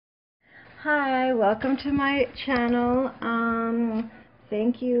Hi, welcome to my channel.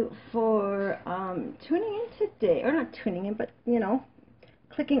 Thank you for tuning in today, or not tuning in, but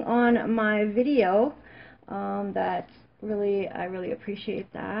clicking on my video. That's really, I really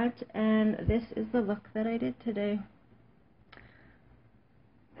appreciate that. And this is the look that I did today.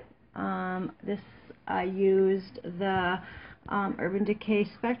 I used the Urban Decay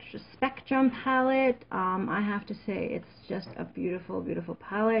Spectrum Palette. I have to say it's just a beautiful, beautiful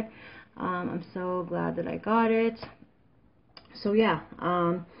palette. I'm so glad that I got it. So yeah,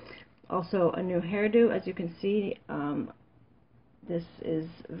 also a new hairdo, as you can see. This is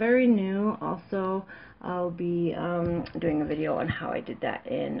very new. Also, I'll be doing a video on how I did that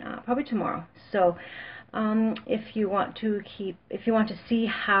in probably tomorrow. So if you want to see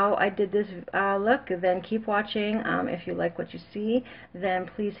how I did this look, then keep watching. If you like what you see, then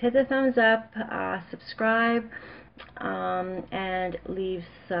please hit the thumbs up, subscribe, and leave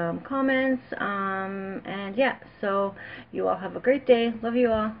some comments. And yeah, so you all have a great day. Love you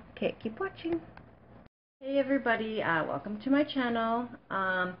all. Okay, keep watching. Hey everybody, welcome to my channel.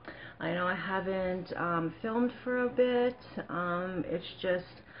 I know I haven't filmed for a bit. It's just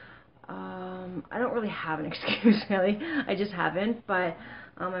I don't really have an excuse really. I just haven't, but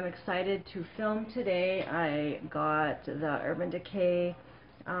I'm excited to film today. I got the Urban Decay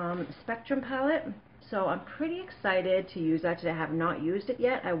Spectrum Palette, so I'm pretty excited to use that today. I have not used it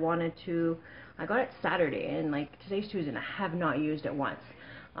yet. I got it Saturday, and like today's Tuesday, and I have not used it once.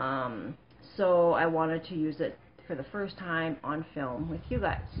 So I wanted to use it for the first time on film with you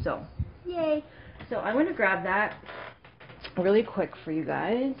guys. So yay! So I'm going to grab that really quick for you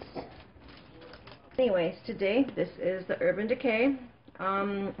guys. Anyways, today this is the Urban Decay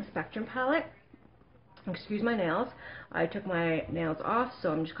Spectrum Palette. Excuse my nails. I took my nails off,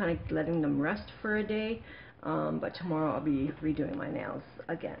 so I'm just kind of letting them rest for a day. But tomorrow I'll be redoing my nails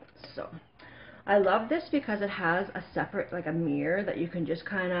again. So I love this because it has a separate, like a mirror that you can just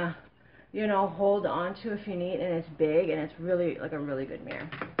kind of, hold on to if you need, and it's big, and it's really like a really good mirror.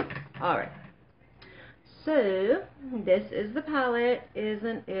 Alright, so this is the palette.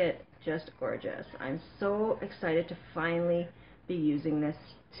 Isn't it just gorgeous? I'm so excited to finally be using this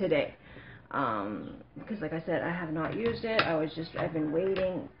today, because like I said, I have not used it. I've been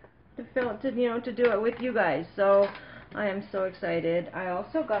waiting to do it with you guys, so I am so excited. I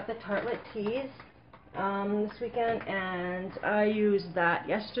also got the Tartlet teas this weekend, and I used that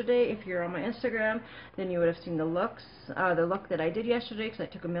yesterday. If you're on my Instagram, then you would have seen the look that I did yesterday, because I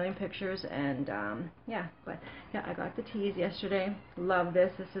took a million pictures. And yeah, I got the teas yesterday. Love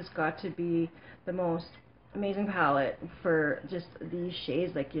this. This has got to be the most amazing palette for just these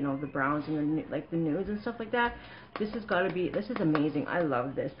shades, like the browns and the nudes and stuff like that. This is amazing. I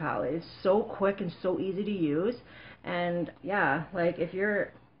love this palette. It's so quick and so easy to use. And yeah, like if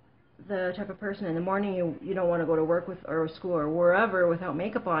you're the type of person in the morning you don't want to go to work or school or wherever without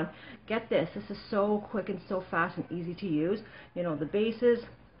makeup on, get this. This is so quick and so fast and easy to use. The bases,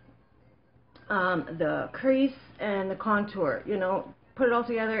 the crease, and the contour. Put it all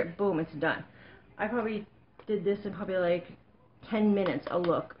together, boom, it's done. I probably did this in probably like 10 minutes a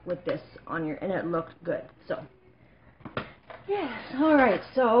look with this on and it looked good. So yes, all right.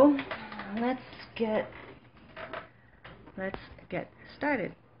 So let's get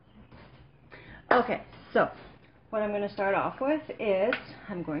started. Okay, so what I'm going to start off with is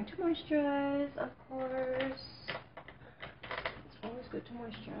I'm going to moisturize, of course. It's always good to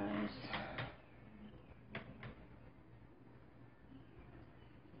moisturize.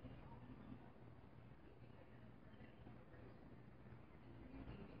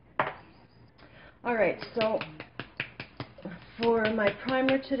 Alright, so for my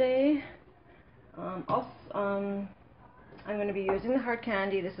primer today, I'm going to be using the Hard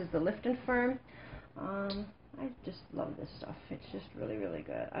Candy. This is the Lift and Firm. I just love this stuff. It's just really, really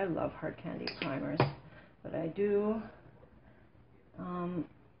good. I love Hard Candy primers, but I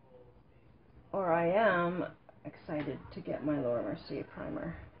am excited to get my Laura Mercier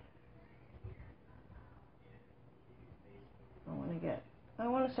primer. I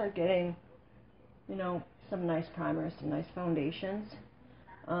want to start getting, some nice primers, some nice foundations,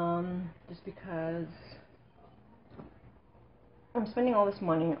 just because I'm spending all this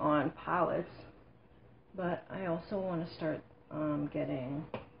money on palettes, but I also want to start getting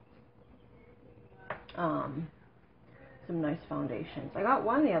some nice foundations. I got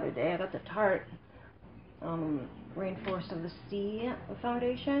one the other day. I got the Tarte Rainforest of the Sea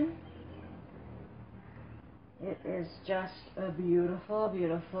foundation. It is just a beautiful,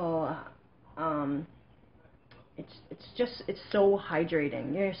 beautiful it's so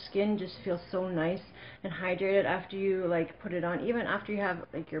hydrating. Your skin just feels so nice and hydrated after you like put it on. Even after you have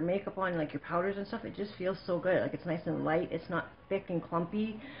like your makeup on, like your powders and stuff, it just feels so good. Like it's nice and light. It's not thick and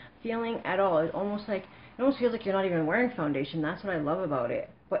clumpy feeling at all. It almost feels like you're not even wearing foundation. That's what I love about it.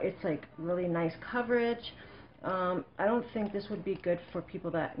 But it's like really nice coverage. I don't think this would be good for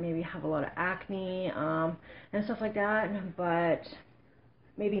people that maybe have a lot of acne and stuff like that, but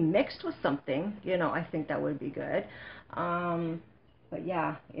maybe mixed with something, you know, I think that would be good. But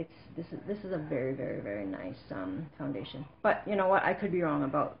yeah, this is a very, very, very nice foundation. But you know what, I could be wrong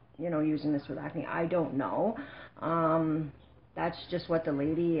about, you know, using this with acne. I don't know. That's just what the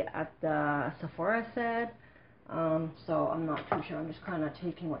lady at the Sephora said. So I'm not too sure. I'm just kind of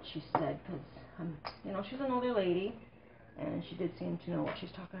taking what she said because, you know, she's an older lady and she did seem to know what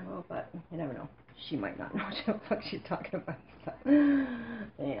she's talking about, but you never know. She might not know what she's talking about. So,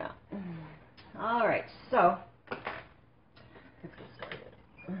 yeah. Alright, so let's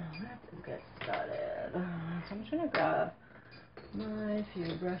get started. So I'm just going to grab my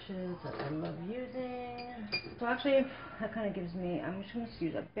few brushes that I love using. So actually, that kind of gives me, I'm just going to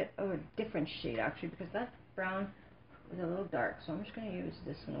use a bit of a different shade actually, because that brown is a little dark. So I'm just going to use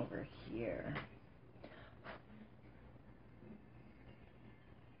this one over here.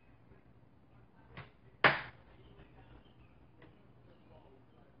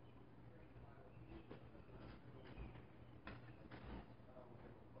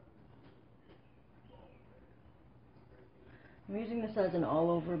 I'm using this as an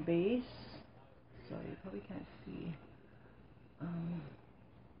all-over base, so you probably can't see.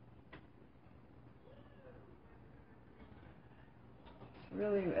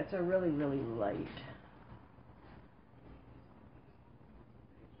 It's a really, really light.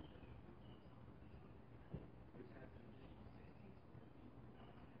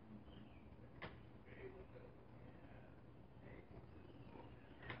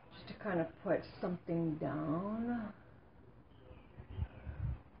 Just to kind of put something down.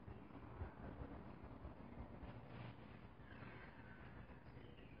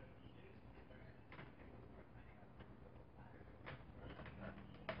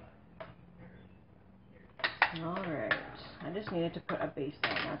 Alright, I just needed to put a base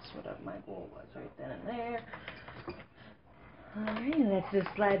down. That's what my goal was right then and there. Alright, let's just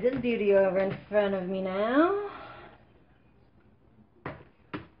slide this beauty over in front of me now.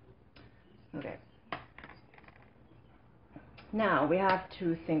 Okay. Now we have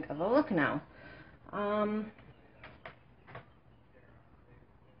to think of a look now. Well,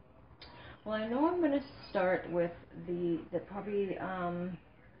 I know I'm going to start with the probably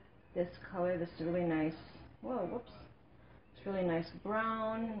this color, this really nice, whoa, whoops, it's really nice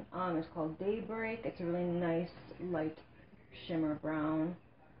brown. It's called Daybreak. It's a really nice light shimmer brown.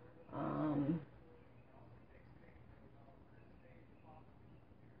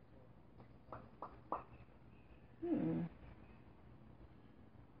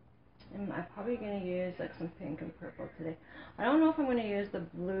 And I'm probably going to use like some pink and purple today. I don't know if I'm going to use the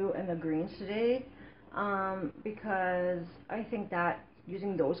blue and the greens today, because I think that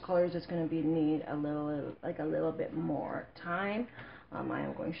using those colors is going to need a little bit more time. I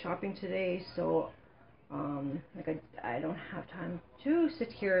am going shopping today, so like I don't have time to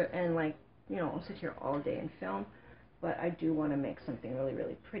sit here and like, you know, sit here all day and film, but I do want to make something really,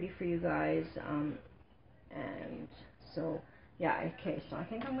 really pretty for you guys, and so yeah, okay, so I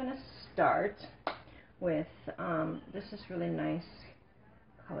think I'm going to start with this is really nice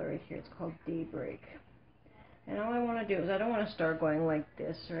color right here. It's called Daybreak. And all I want to do is I don't want to start going like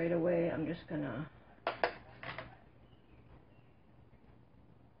this right away. I'm just going to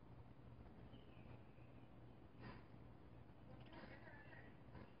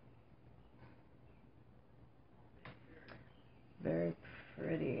very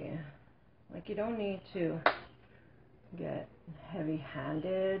pretty. Like, you don't need to get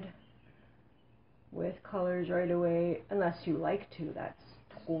heavy-handed with colors right away unless you like to. That's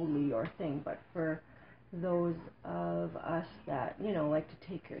totally your thing. But for those of us that, you know, like to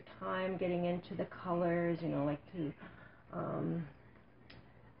take your time getting into the colors, you know, like to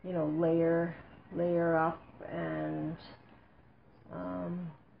you know, layer up and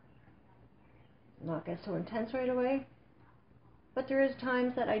not get so intense right away. But there is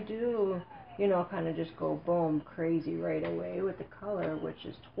times that I do, you know, kind of just go boom crazy right away with the color, which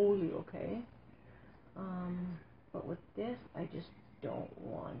is totally okay. But with this, I just don't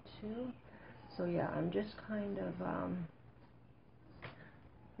want to. So yeah, I'm just kind of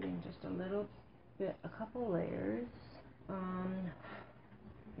putting just a little bit, a couple layers.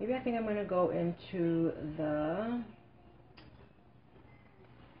 Maybe I think I'm going to go into the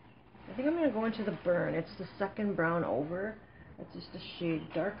I think I'm going to go into the burn. It's the second brown over. It's just a shade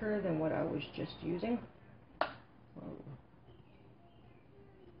darker than what I was just using. Whoa.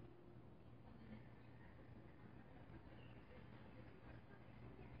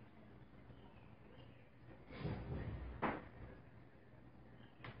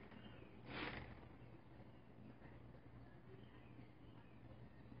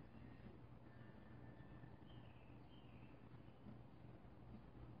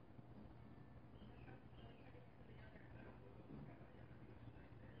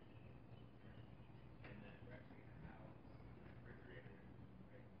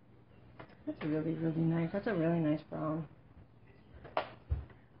 That's really, really nice. That's a really nice brown.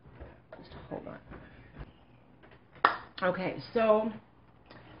 Just hold on. Okay, so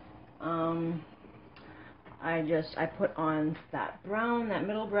I put on that brown, that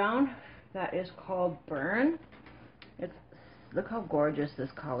middle brown. That is called Burn. It's, look how gorgeous this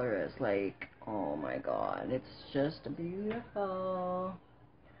color is. Like, oh my god, it's just beautiful.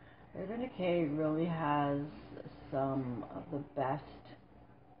 Urban Decay really has some of the best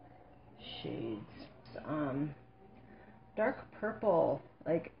shades. Dark purple,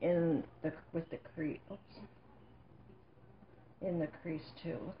 like in the with the crease. Oops. In the crease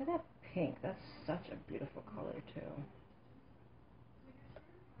too. Look at that pink. That's such a beautiful color too.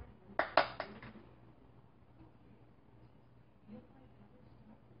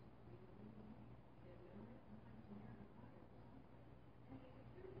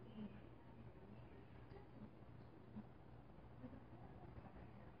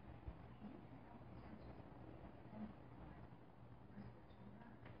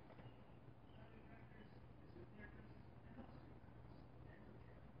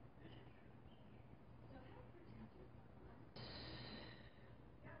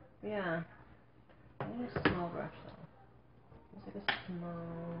 Yeah. I need a small brush though. It's like a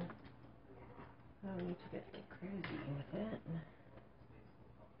small. I don't need to get crazy with it.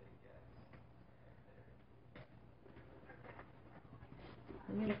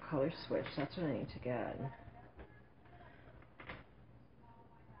 I need a color switch. That's what I need to get.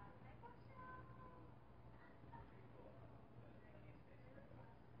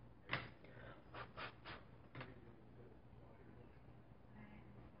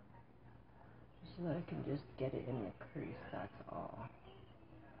 So that I can just get it in the crease, that's all.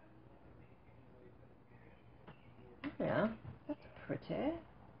 Yeah, that's pretty.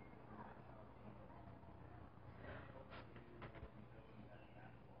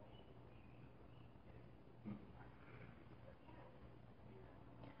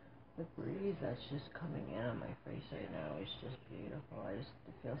 The breeze that's just coming in on my face right now is just beautiful. It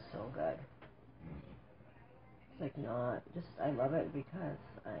feels so good. It's like not, just, I love it because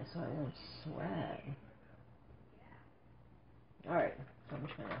so I won't sweat. Alright, so I'm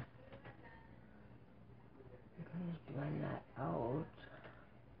just gonna blend that out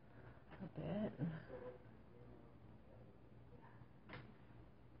a bit.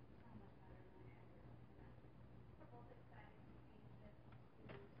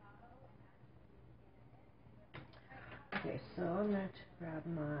 Okay, so I'm going to grab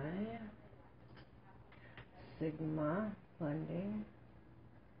my Sigma blending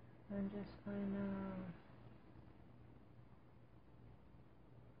and just kind of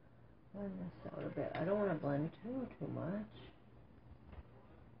blend this out a bit. I don't want to blend too much.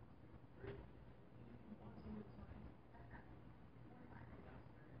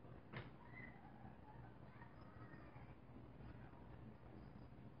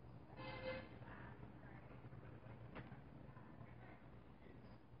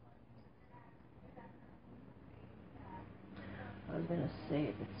 I was going to say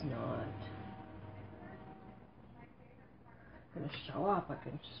if it's not going to show up, I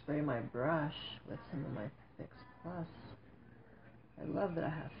can spray my brush with some of my Fix Plus. I love that I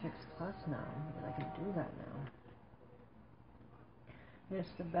have Fix Plus now, that I can do that now. And it's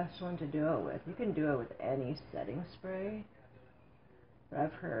the best one to do it with. You can do it with any setting spray, but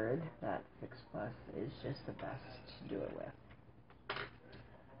I've heard that Fix Plus is just the best to do it with.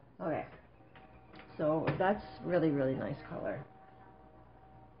 Okay, so that's really, really nice color.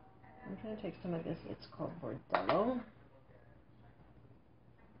 I'm going to take some of this, it's called Bordello.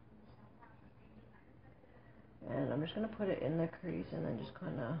 And I'm just going to put it in the crease and then just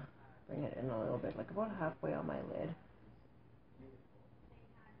kind of bring it in a little bit, like about halfway on my lid.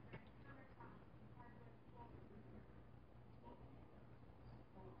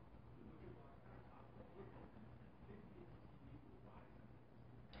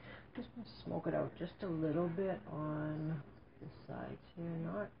 Just going to smoke it out just a little bit on the sides here,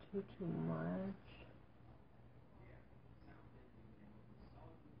 not too much.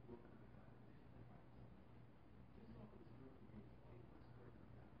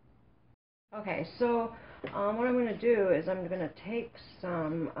 Okay, so what I'm going to do is I'm going to take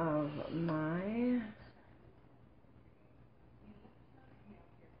some of my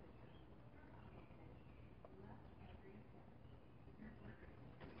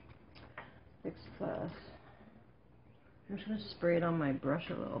Fix Plus. I'm just going to spray it on my brush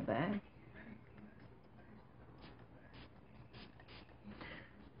a little bit.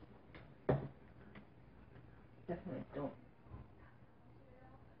 Definitely don't.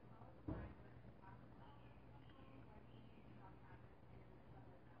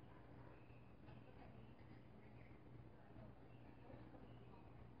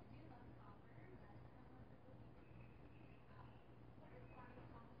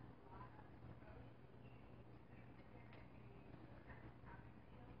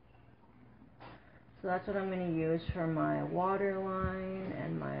 So that's what I'm going to use for my waterline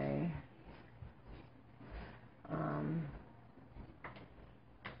and my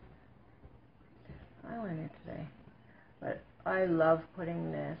eyeliner today. But I love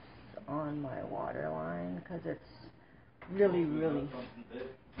putting this on my waterline because it's really, really...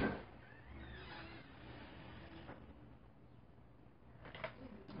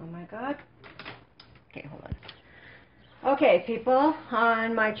 Oh my god. Okay, hold on. Okay, people,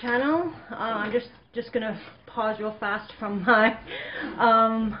 on my channel, I'm just gonna pause real fast from my,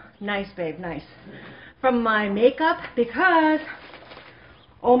 nice babe, nice, from my makeup because,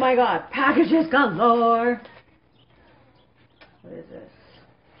 oh my god, packages galore. What is this?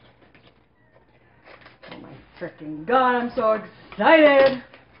 Oh my freaking god, I'm so excited.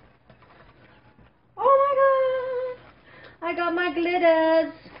 Oh my god, I got my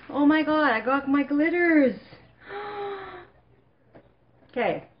glitters. Oh my god, I got my glitters.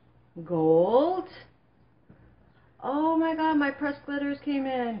 Okay, gold. Oh my god, my pressed glitters came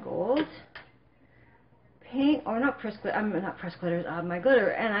in. Gold, pink, or not pressed glitter. I'm not pressed glitters. My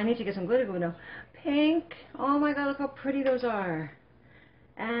glitter, and I need to get some glitter glue now. Pink. Oh my god, look how pretty those are.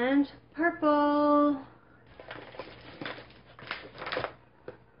 And purple.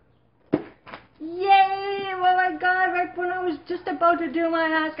 Yay! Oh my god, right when I was just about to do my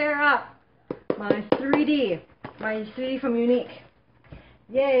mascara. My 3D from Unique.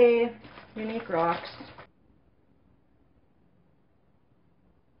 Yay! Unique rocks.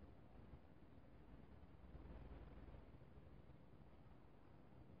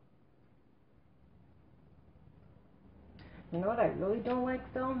 You know what I really don't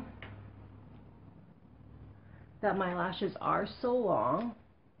like though? That my lashes are so long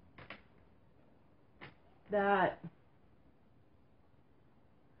that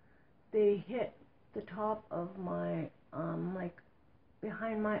they hit the top of my, like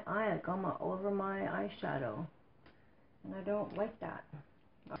behind my eye, like on over my eyeshadow. And I don't like that.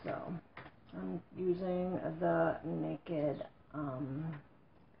 So I'm using the Naked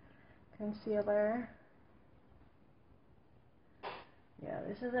concealer. Yeah,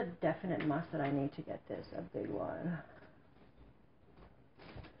 this is a definite must that I need to get this, a big one.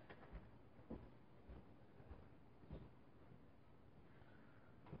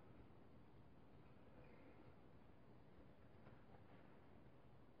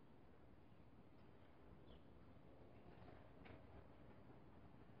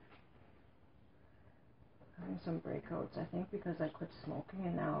 Having some breakouts, I think, because I quit smoking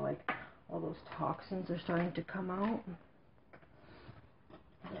and now like all those toxins are starting to come out.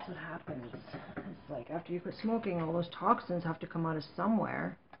 That's what happens. It's like after you quit smoking, all those toxins have to come out of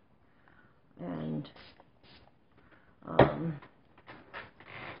somewhere. And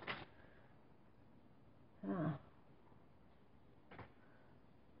yeah.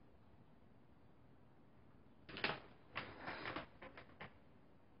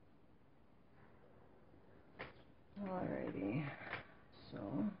 Alrighty. So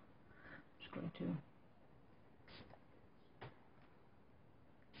I'm just going to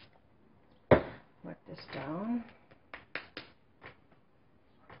wet this down.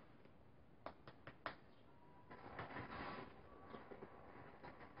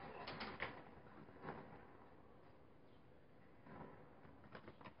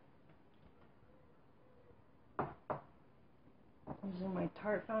 Using my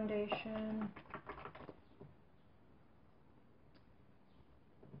Tarte foundation.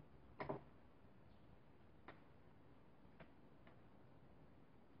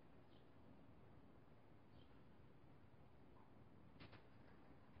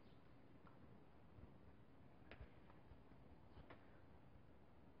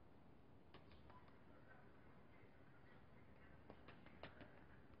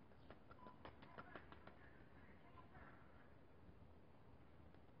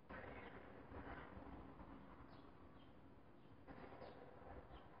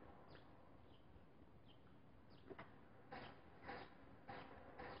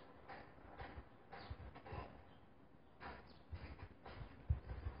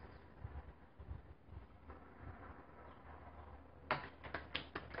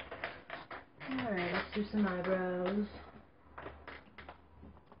 do some eyebrows.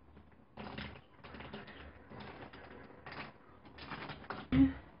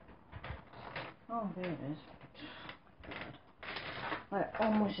 Oh, there it is. I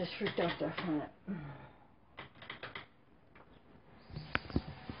almost just freaked out there from it.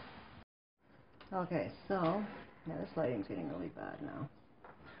 Okay, so, yeah, this lighting's getting really bad now.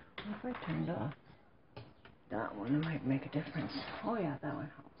 What if I turned off that one? It might make a difference. Oh yeah, that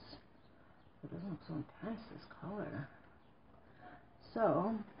one helps. It doesn't look so intense, this color.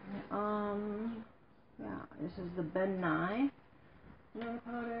 So, yeah, this is the Ben Nye nail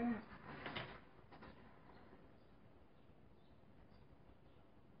powder.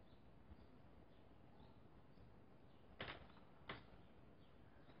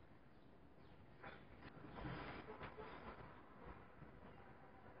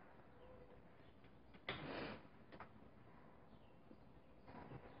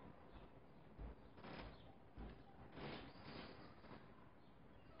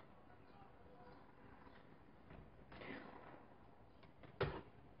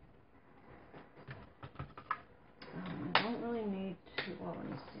 I don't really need to, well, let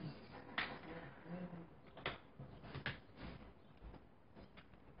me see.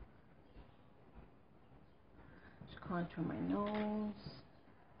 Just contour my nose.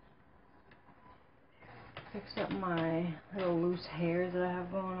 Fix up my little loose hairs that I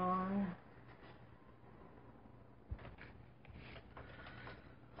have going on.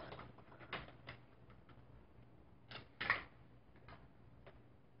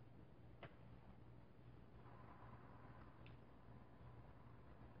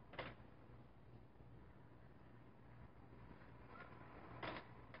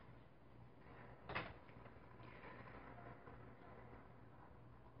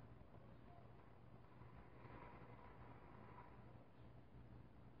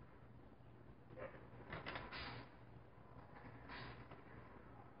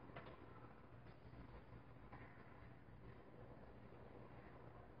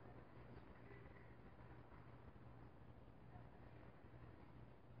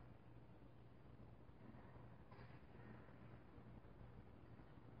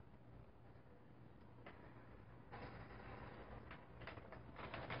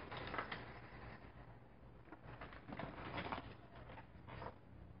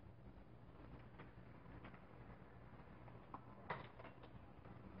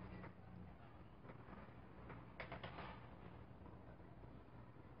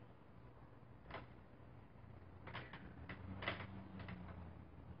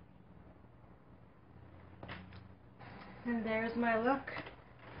 And there's my look.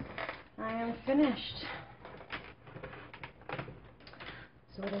 I am finished.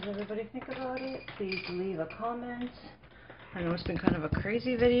 So what does everybody think about it? Please leave a comment. I know it's been kind of a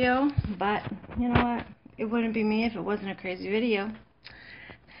crazy video, but you know what? It wouldn't be me if it wasn't a crazy video.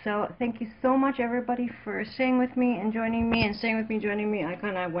 So thank you so much everybody for staying with me and joining me and staying with me, joining me. I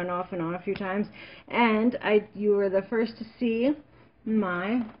kind of went off and on a few times, and you were the first to see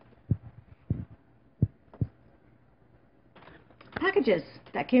my packages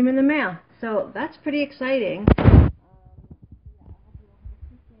that came in the mail. So that's pretty exciting.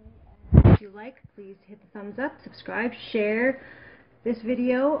 If you like, please hit the thumbs up, subscribe, share this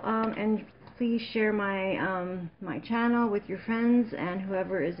video, and please share my my channel with your friends and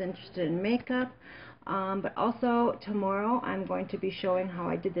whoever is interested in makeup. But also tomorrow I'm going to be showing how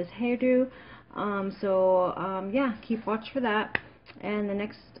I did this hairdo. Yeah, keep watch for that. And the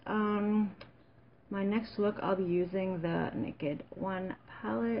next my next look, I'll be using the Naked One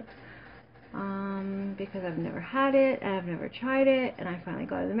palette because I've never had it and I've never tried it, and I finally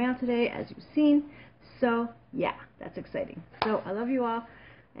got it in the mail today, as you've seen. So yeah, that's exciting. So I love you all,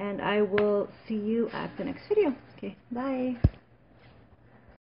 and I will see you at the next video. Okay, bye.